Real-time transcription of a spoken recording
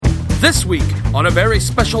This week, on a very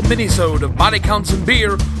special mini-sode of Body Counts and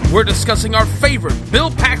Beer, we're discussing our favorite Bill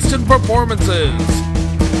Paxton performances.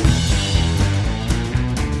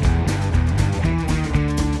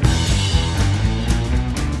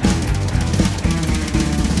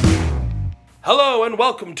 Hello and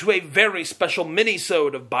welcome to a very special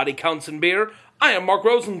mini-sode of Body Counts and Beer. I am Mark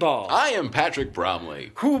Rosendahl. I am Patrick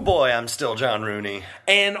Bromley. Hoo boy, I'm still John Rooney.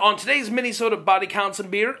 And on today's mini-sode of Body Counts and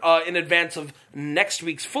Beer, in advance of next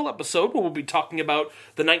week's full episode, we'll be talking about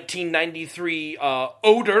the 1993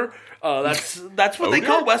 Odor. That's what they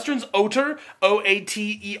call Westerns, Oter,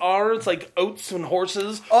 O-A-T-E-R. It's like oats and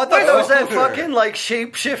horses. Oh, I thought that was that fucking, like,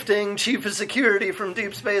 shape-shifting chief of security from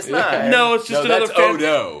Deep Space Nine. No, it's just another... That's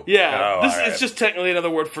Odo. Yeah, right. It's just technically another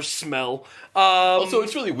word for smell. Also,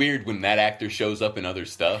 it's really weird when that actor shows up in other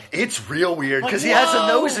stuff. It's real weird, because he has a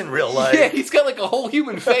nose in real life. Yeah, he's got like a whole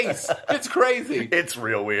human face. It's crazy. It's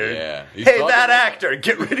real weird. Yeah. Hey, that actor,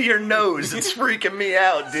 get rid of your nose. It's freaking me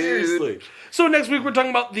out, dude. Seriously. So next week we're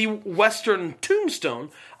talking about the Western Tombstone,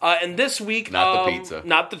 and this week Not the pizza.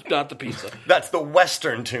 not the pizza. That's the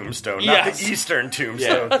Western Tombstone, not the Eastern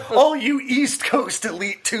Tombstone. Yeah. All you East Coast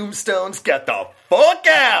elite tombstones, get the fuck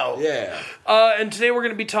out! Yeah. And today we're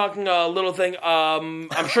going to be talking a little thing. I'm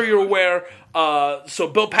sure you're aware. So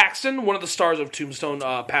Bill Paxton, one of the stars of Tombstone,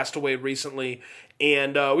 passed away recently.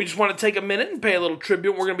 And we just want to take a minute and pay a little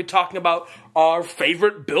tribute. We're going to be talking about our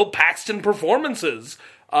favorite Bill Paxton performances.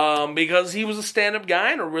 Because he was a stand-up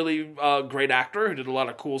guy and a really great actor who did a lot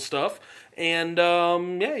of cool stuff. And,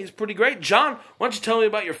 he's pretty great. John, why don't you tell me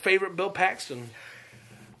about your favorite Bill Paxton?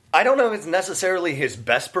 I don't know if it's necessarily his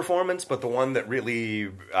best performance, but the one that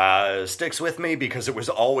really sticks with me because it was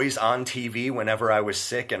always on TV whenever I was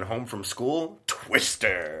sick and home from school,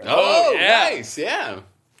 Twister. Oh, yeah. Nice, yeah.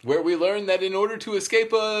 Where we learned that in order to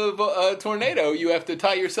escape a tornado, you have to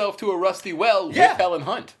tie yourself to a rusty well with Helen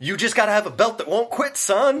Hunt. You just gotta have a belt that won't quit,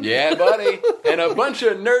 son. Yeah, buddy. And a bunch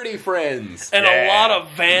of nerdy friends. And a lot of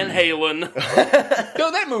Van Halen.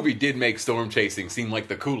 No, that movie did make storm chasing seem like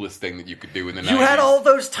the coolest thing that you could do in the 90s. You had all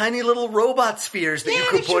those tiny little robot spheres that you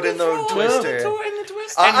could put in the Twister.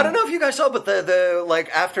 I don't know if you guys saw, but the like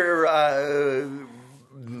after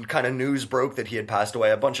kind of news broke that he had passed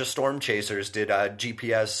away, a bunch of storm chasers did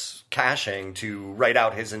GPS caching to write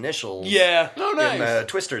out his initials. Yeah. Oh, nice. In the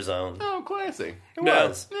Twister zone. Oh, classy. It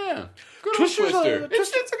was. Yeah. Good Twister's old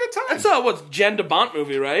Twister. It's a good time. That's what's Jan de Bont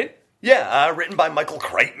movie, right? Yeah, written by Michael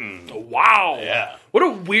Crichton. Wow. Yeah. What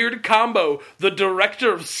a weird combo. The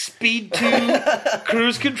director of Speed 2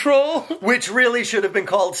 Cruise Control. Which really should have been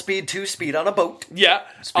called Speed 2, Speed on a Boat. Yeah.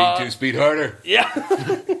 Speed 2, speed harder. Yeah.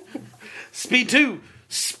 Speed 2.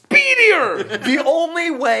 Speedier! The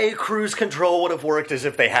only way Cruise Control would have worked is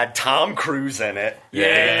if they had Tom Cruise in it.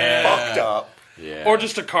 Yeah. Fucked up. Yeah. Or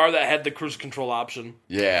just a car that had the cruise control option.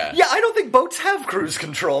 Yeah. Yeah, I don't think boats have cruise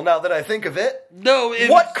control now that I think of it. No,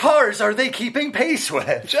 What cars are they keeping pace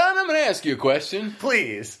with? John, I'm going to ask you a question.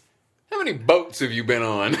 Please. How many boats have you been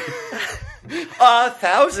on?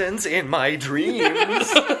 Thousands in my dreams.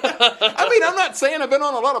 I mean, I'm not saying I've been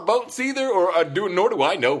on a lot of boats either, or nor do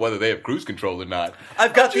I know whether they have cruise control or not.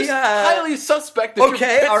 I've got Just the, highly suspect that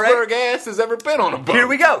okay, your all right. Pittsburgh ass has ever been on a boat. Here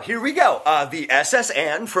we go. The SS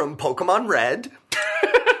Anne from Pokemon Red.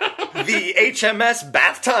 The HMS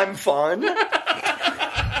Bath Time Fun.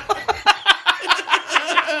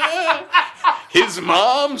 His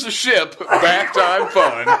mom's ship, bath time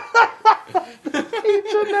fun.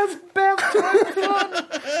 HMS Bath Time Fun.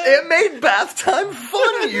 It made bath time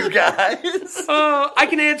fun, you guys. I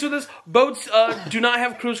can answer this. Boats do not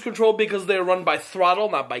have cruise control because they're run by throttle,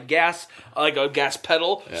 not by gas, like a gas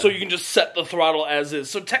pedal. Yeah. So you can just set the throttle as is.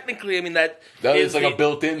 So technically, I mean, that is like a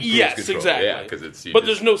built-in cruise yes, control. Exactly. Yeah, because but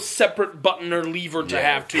there's no separate button or lever to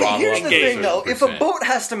have to Hey, here's the engage. thing, though. If a boat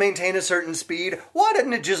has to maintain a certain speed, why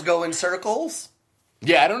didn't it just go in circles?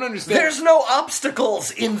 Yeah, I don't understand. There's no obstacles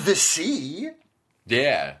in the sea.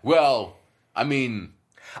 Yeah, well, I mean...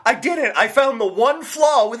 I didn't. I found the one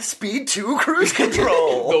flaw with Speed 2 cruise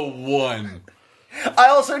control. The one. I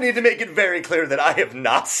also need to make it very clear that I have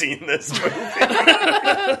not seen this movie.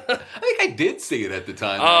 I think I did see it at the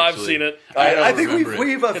time. I've seen it. I think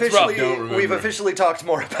we've officially talked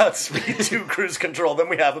more about Speed 2 cruise control than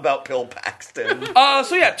we have about Bill Paxton.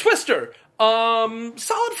 So yeah, Twister.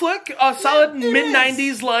 Solid flick, solid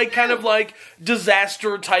mid-90s, like, kind of like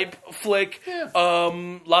disaster type flick. Yeah.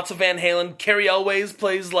 Lots of Van Halen. Cary Elwes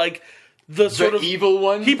plays like the sort of evil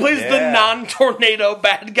one. He plays the non-tornado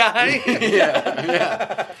bad guy.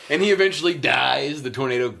 yeah. And he eventually dies. The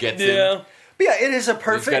tornado gets him. But yeah, it is a He's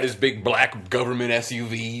perfect... got his big black government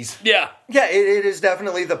SUVs. Yeah. Yeah, it is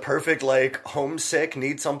definitely the perfect, like, homesick,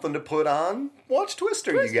 need something to put on. Watch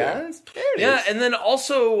Twister, you guys. There it is. And then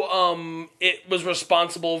also, it was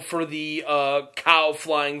responsible for the cow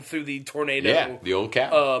flying through the tornado. Yeah, the old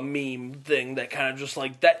cow. Meme thing that kind of just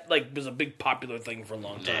like that was a big popular thing for a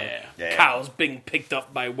long time. Yeah. Cows being picked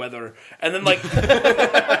up by weather, and then like,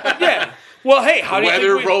 yeah. Well, hey, how do you Weather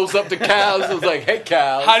think we, rolls up the cows. It's like, hey,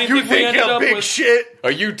 cows. how do you, think we ended up big with? shit? Are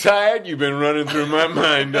you tired? You've been running through my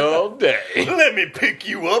mind all day. Let me pick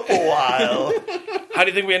you up a while. How do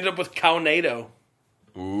you think we ended up with Cownado?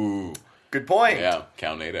 Ooh. Good point. Yeah,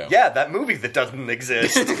 Cownado. Yeah, that movie that doesn't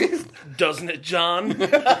exist. Doesn't it, John? in the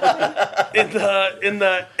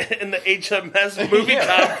HMS movie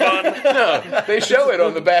time fun. No, they show it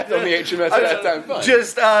on the HMS That Time Fun.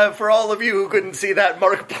 Just for all of you who couldn't see that,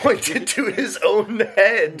 Mark pointed to his own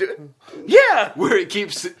head. Yeah, Where it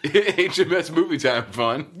keeps HMS Movie Time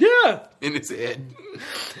Fun yeah. in its head.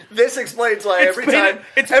 This explains why every time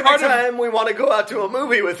we want to go out to a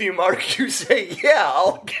movie with you, Mark, you say, "Yeah,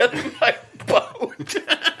 I'll get in my boat."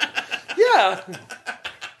 Yeah.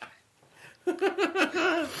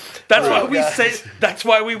 That's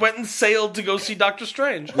why we went and sailed to go see Doctor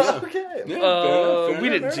Strange. Okay. Yeah, We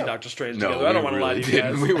didn't see Doctor Strange No, together. I don't want to lie to you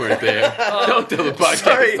didn't. guys. We weren't there. Don't tell the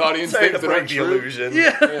podcast audience sorry to things that break aren't the true. illusion.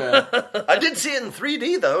 Yeah. I did see it in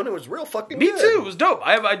 3D though, and it was real fucking Me good. too. It was dope.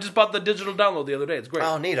 I just bought the digital download the other day. It's great.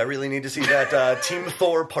 Oh, neat! I really need to see that Team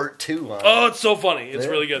Thor Part 2. Oh, it's so funny. It's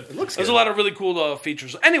really good. It looks There's good. a lot of really cool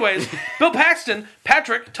features. Anyways, Bill Paxton.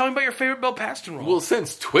 Patrick, tell me about your favorite Bill Paxton role. Well,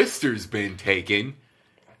 since Twister's been taken,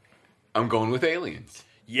 I'm going with Aliens.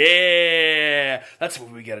 Yeah. That's what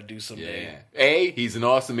we got to do someday. Yeah. A, he's an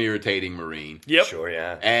awesome, irritating Marine. Yep. Sure,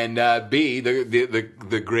 yeah. And B,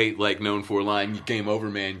 the great, like, known for line, game over,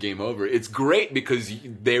 man, game over. It's great because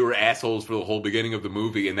they were assholes for the whole beginning of the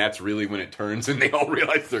movie, and that's really when it turns and they all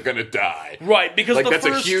realize they're going to die. Right, because Like, the that's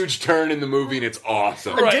first... a huge turn in the movie, and it's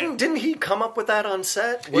awesome. Right. Didn't he come up with that on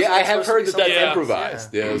set? Wasn't Yeah, I it have supposed heard to that be that's Yeah.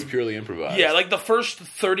 improvised. Yeah, it was purely improvised. Yeah, like the first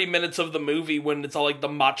 30 minutes of the movie when it's all like the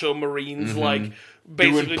macho Marines, like,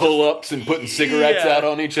 basically doing pull-ups and putting cigarettes Yeah. out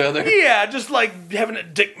on each other. Yeah, just like having a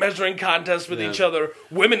dick measuring contest with each other,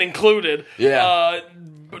 women included. Yeah.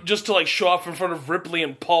 Just to like show off in front of Ripley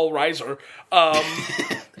and Paul Reiser.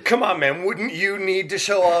 Come on, man. Wouldn't you need to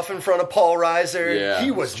show off in front of Paul Reiser? Yeah,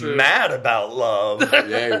 he was mad about love.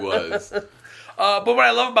 Yeah, it was. But what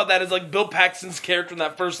I love about that is like Bill Paxton's character in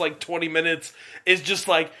that first like 20 minutes is just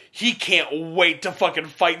like he can't wait to fucking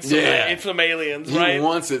fight some aliens, He right?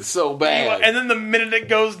 wants it so bad. And then the minute it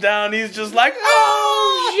goes down, he's just like,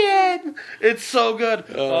 oh shit! It's so good.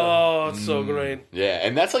 It's so great. Yeah,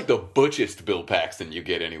 and that's like the butchest Bill Paxton you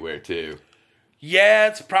get anywhere, too. Yeah,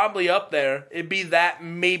 it's probably up there. It'd be that,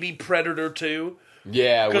 maybe Predator 2.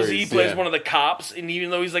 Yeah, Because he plays one of the cops, and even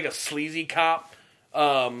though he's like a sleazy cop,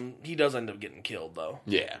 he does end up getting killed, though.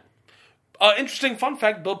 Yeah. Interesting fun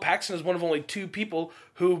fact, Bill Paxton is one of only 2 people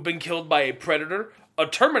who've been killed by a Predator, a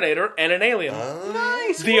Terminator, and an alien.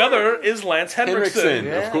 Nice. The other is Lance Henriksen.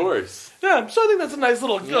 Of course. Yeah, so I think that's a nice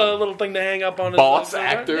little little thing to hang up on. Boss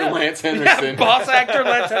actor Lance Henriksen. Yeah, boss actor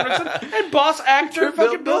Lance Henriksen. And boss actor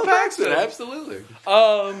fucking Bill Paxton. Absolutely.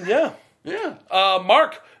 Yeah. Yeah.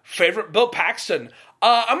 Mark, favorite Bill Paxton.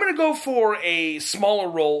 I'm going to go for a smaller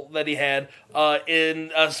role that he had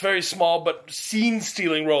in a very small but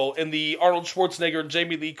scene-stealing role in the Arnold Schwarzenegger,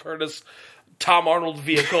 Jamie Lee Curtis, Tom Arnold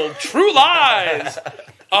vehicle, True Lies.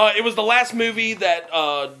 It was the last movie that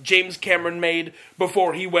James Cameron made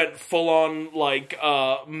before he went full-on like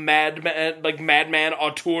madman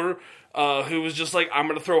auteur, who was just like, I'm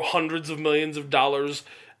going to throw hundreds of millions of dollars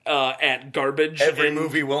at garbage. Every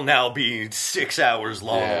movie will now be 6 hours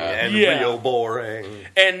long and Yeah. real boring.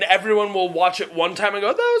 And everyone will watch it one time and go,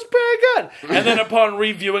 that was pretty good. And then upon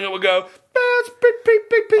reviewing it, will go, that's a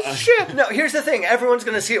big piece of shit. No, here's the thing. Everyone's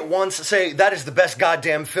going to see it once, say, that is the best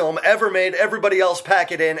goddamn film ever made. Everybody else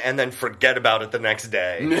pack it in, and then forget about it the next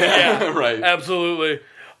day. Yeah, right. Absolutely.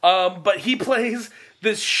 But he plays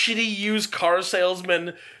this shitty used car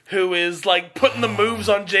salesman who is like putting the moves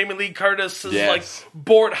on Jamie Lee Curtis's like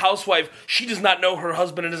bored housewife. She does not know her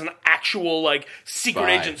husband is an actual like secret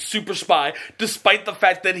agent, super spy, despite the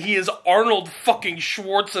fact that he is Arnold fucking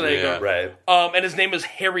Schwarzenegger. Yeah. Right. And his name is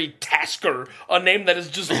Harry Tasker, a name that is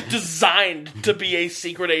just designed to be a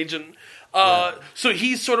secret agent. So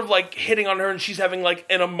he's sort of like hitting on her, and she's having like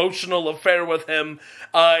an emotional affair with him,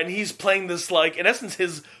 and he's playing this like, in essence,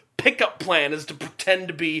 his pickup plan is to pretend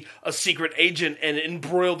to be a secret agent and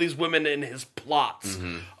embroil these women in his plots.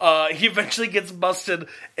 He eventually gets busted,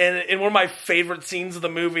 and in one of my favorite scenes of the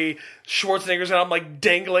movie, Schwarzenegger's got him like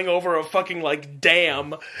dangling over a fucking like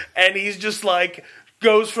dam, and he's just like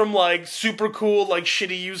goes from like super cool like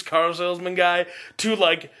shitty used car salesman guy to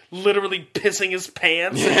like literally pissing his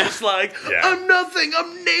pants and just like I'm nothing,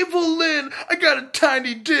 I'm Naval Lynn, I got a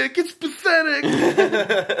tiny dick, it's pathetic.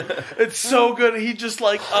 It's so good. He just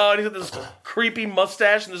like he's got this creepy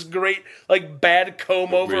mustache and this great like bad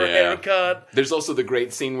comb over haircut. There's also the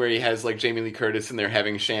great scene where he has like Jamie Lee Curtis and they're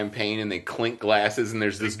having champagne and they clink glasses and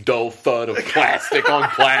there's this dull thud of plastic on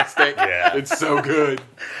plastic. It's so good.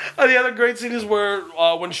 The other great scene is where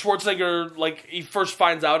when Schwarzenegger, like, he first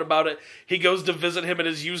finds out about it, he goes to visit him at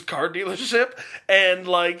his used car dealership, and,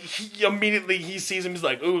 like, he sees him, he's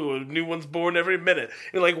like, ooh, a new one's born every minute.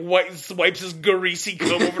 And, like, wipes his greasy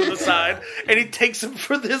comb over to the side, and he takes him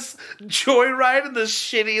for this joyride in this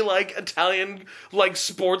shitty, like, Italian, like,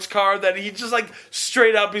 sports car that he just, like,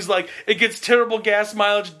 straight up, he's like, it gets terrible gas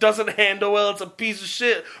mileage, doesn't handle well, it's a piece of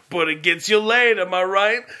shit, but it gets you laid, am I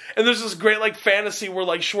right? And there's this great, like, fantasy where,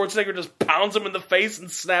 like, Schwarzenegger just pounds him in the face and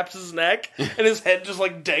snaps his neck, and his head just,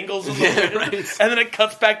 like, dangles in the wind. Right. And then it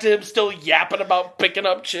cuts back to him still yapping about picking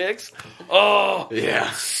up chicks. Oh,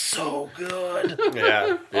 so good.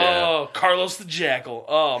 Oh, Carlos the Jackal.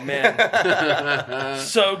 Oh, man.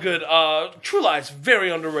 So good. True Lies,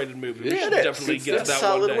 very underrated movie. We should definitely get to that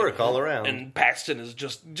solid one day. work all around. And Paxton is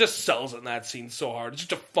just sells it in that scene so hard. It's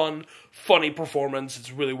just a fun, funny performance.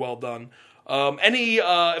 It's really well done.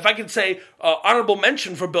 If I could say honorable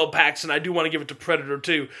mention for Bill Paxton, I do want to give it to Predator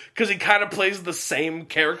 2, because he kind of plays the same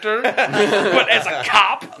character, but as a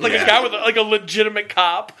cop, like a guy with like a legitimate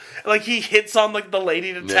cop. Like he hits on like the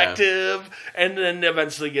lady detective, and then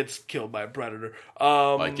eventually gets killed by a predator.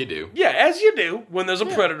 Like you do. Yeah, as you do when there's a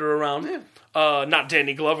predator around. Not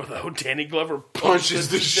Danny Glover though. Danny Glover punches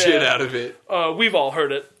the shit out of it. We've all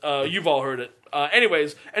heard it. You've all heard it.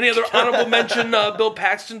 Anyways, any other honorable mention Bill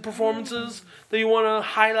Paxton performances that you want to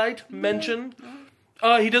highlight, mention?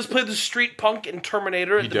 He does play the street punk in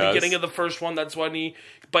Terminator at the beginning of the first one. That's when he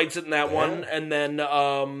bites it in that one. And then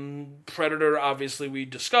Predator, obviously, we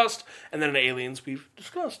discussed. And then Aliens, we've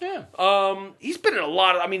discussed. Yeah. He's been in a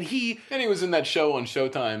lot of... And he was in that show on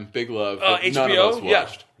Showtime, Big Love, that HBO, none of us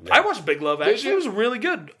watched. Yeah. I watched Big Love, actually. It was really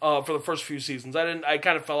good for the first few seasons. I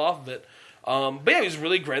kind of fell off of it. But yeah, he was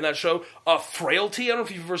really great in that show. Frailty, I don't know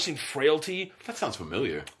if you've ever seen Frailty. That sounds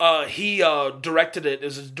familiar. He directed it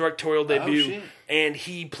as his directorial debut, and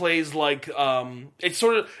he plays like it's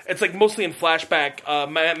like mostly in flashback.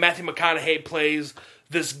 Matthew McConaughey plays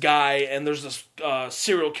this guy, and there's this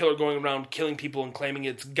serial killer going around killing people and claiming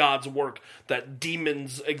it's God's work, that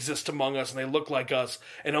demons exist among us and they look like us,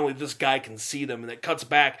 and only this guy can see them. And it cuts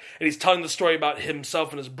back, and he's telling the story about himself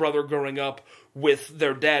and his brother growing up with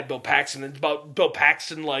their dad, Bill Paxton. It's about Bill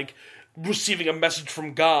Paxton, like, receiving a message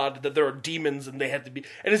from God that there are demons and they have to be...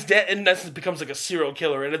 And his dad, in essence, becomes like a serial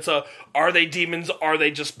killer. And it's are they demons? Are they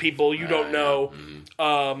just people? You don't know.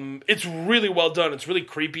 It's really well done. It's really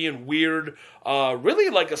creepy and weird. Really,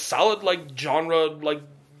 like, a solid, like, genre, like,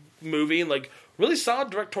 movie. And, like, really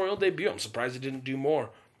solid directorial debut. I'm surprised he didn't do more.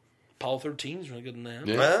 Apollo 13 is really good in that.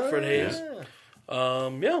 Yeah. Fred Hayes.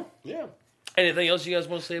 Yeah. Anything else you guys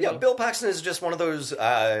want to say about? Yeah, Bill Paxton is just one of those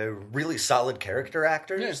really solid character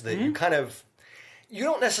actors that you kind of... You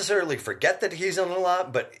don't necessarily forget that he's in a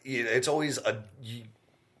lot, but it's always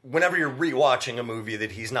whenever you're rewatching a movie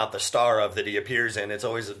that he's not the star of that he appears in, it's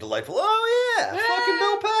always a delightful, fucking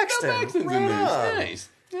Bill Paxton. Bill Paxton's in this. Nice.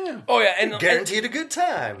 Yeah. Oh yeah, and guaranteed a good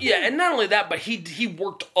time. Yeah, and not only that, but he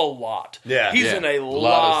worked a lot. Yeah, he's in a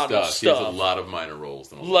lot of stuff. He has a lot of minor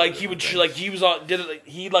roles. Like he would, like he was on.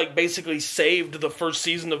 He like basically saved the first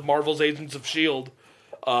season of Marvel's Agents of S.H.I.E.L.D.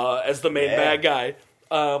 As the main bad guy.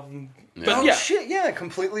 But shit! Yeah, I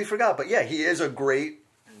completely forgot. But yeah, he is a great,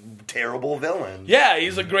 terrible villain. Yeah,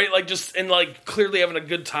 he's a great clearly having a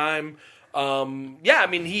good time. I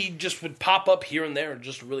mean, he just would pop up here and there,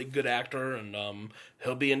 just a really good actor, and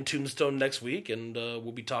he'll be in Tombstone next week, and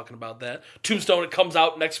we'll be talking about that. Tombstone, it comes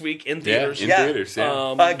out next week in theaters. Theaters,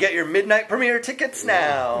 get your midnight premiere tickets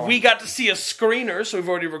now. We got to see a screener, so we've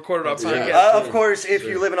already recorded our podcast. Of course, if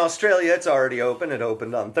you live in Australia, it's already open. It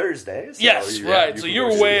opened on Thursday. So yes, right. So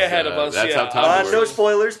you're way ahead of us. That's how time works. No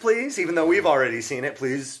spoilers, please, even though we've already seen it.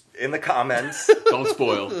 Please, in the comments. Don't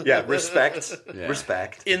spoil. Yeah, respect. Yeah.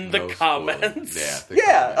 Respect. In the comments. Comments.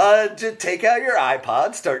 Take out your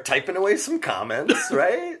iPod, start typing away some comments,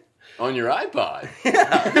 right? On your iPod.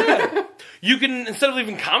 Yeah. You can, instead of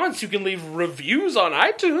leaving comments, you can leave reviews on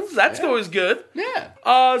iTunes. That's always good. Yeah.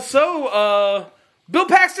 Bill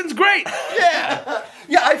Paxton's great. Yeah.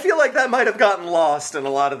 Yeah, I feel like that might have gotten lost in a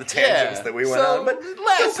lot of the tangents that we went on. But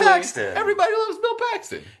Bill Paxton. Everybody loves Bill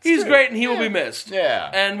Paxton. He's great, and he will be missed. Yeah.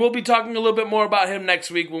 And we'll be talking a little bit more about him next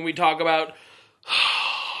week when we talk about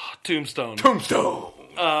Tombstone.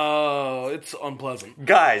 It's unpleasant.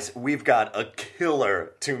 Guys, we've got a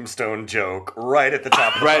killer Tombstone joke right at the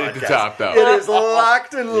top of the Right podcast. at the top, though. It is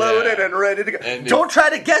locked and loaded and ready to go. And Don't try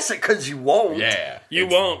to guess it, because you won't. Yeah. You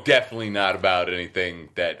It's won't. Definitely not about anything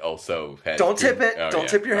that also has... Don't tip it. Don't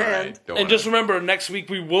tip your All hand. right. Don't And worry. just remember, next week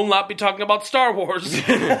we will not be talking about Star Wars.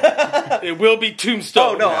 It will be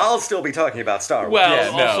Tombstone. Oh, no, I'll still be talking about Star Wars. Well,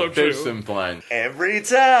 Yeah, no, also there's true. some fun. Every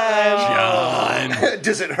time. John.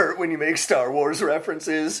 Does it hurt when you make Star Wars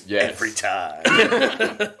references? Yes. Every time.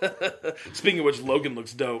 Speaking of which, Logan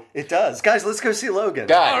looks dope. It does. Guys, let's go see Logan.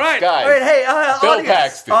 Guys, All right. guys. All right, hey, Bill audience,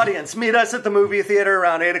 Paxton. audience, meet us at the movie theater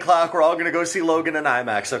around 8 o'clock. We're all going to go see Logan in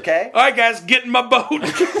IMAX, okay? All right, guys, get in my boat.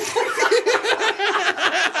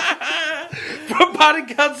 From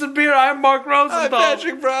Body Counts and Beer, I'm Mark Rosenthal.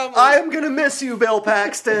 Patrick Bromley. I am going to miss you, Bill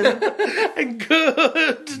Paxton. And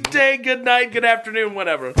good day, good night, good afternoon,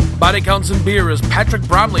 whatever. Body Counts and Beer is Patrick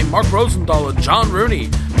Bromley, Mark Rosenthal, and John Rooney.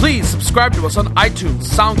 Please subscribe to us on iTunes,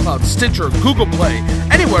 SoundCloud, Stitcher, Google Play,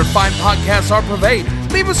 anywhere fine podcasts are purveyed.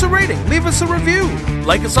 Leave us a rating, leave us a review.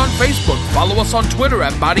 Like us on Facebook, follow us on Twitter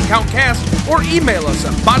at BodyCountCast, or email us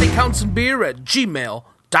at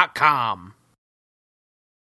bodycountsandbeer@gmail.com.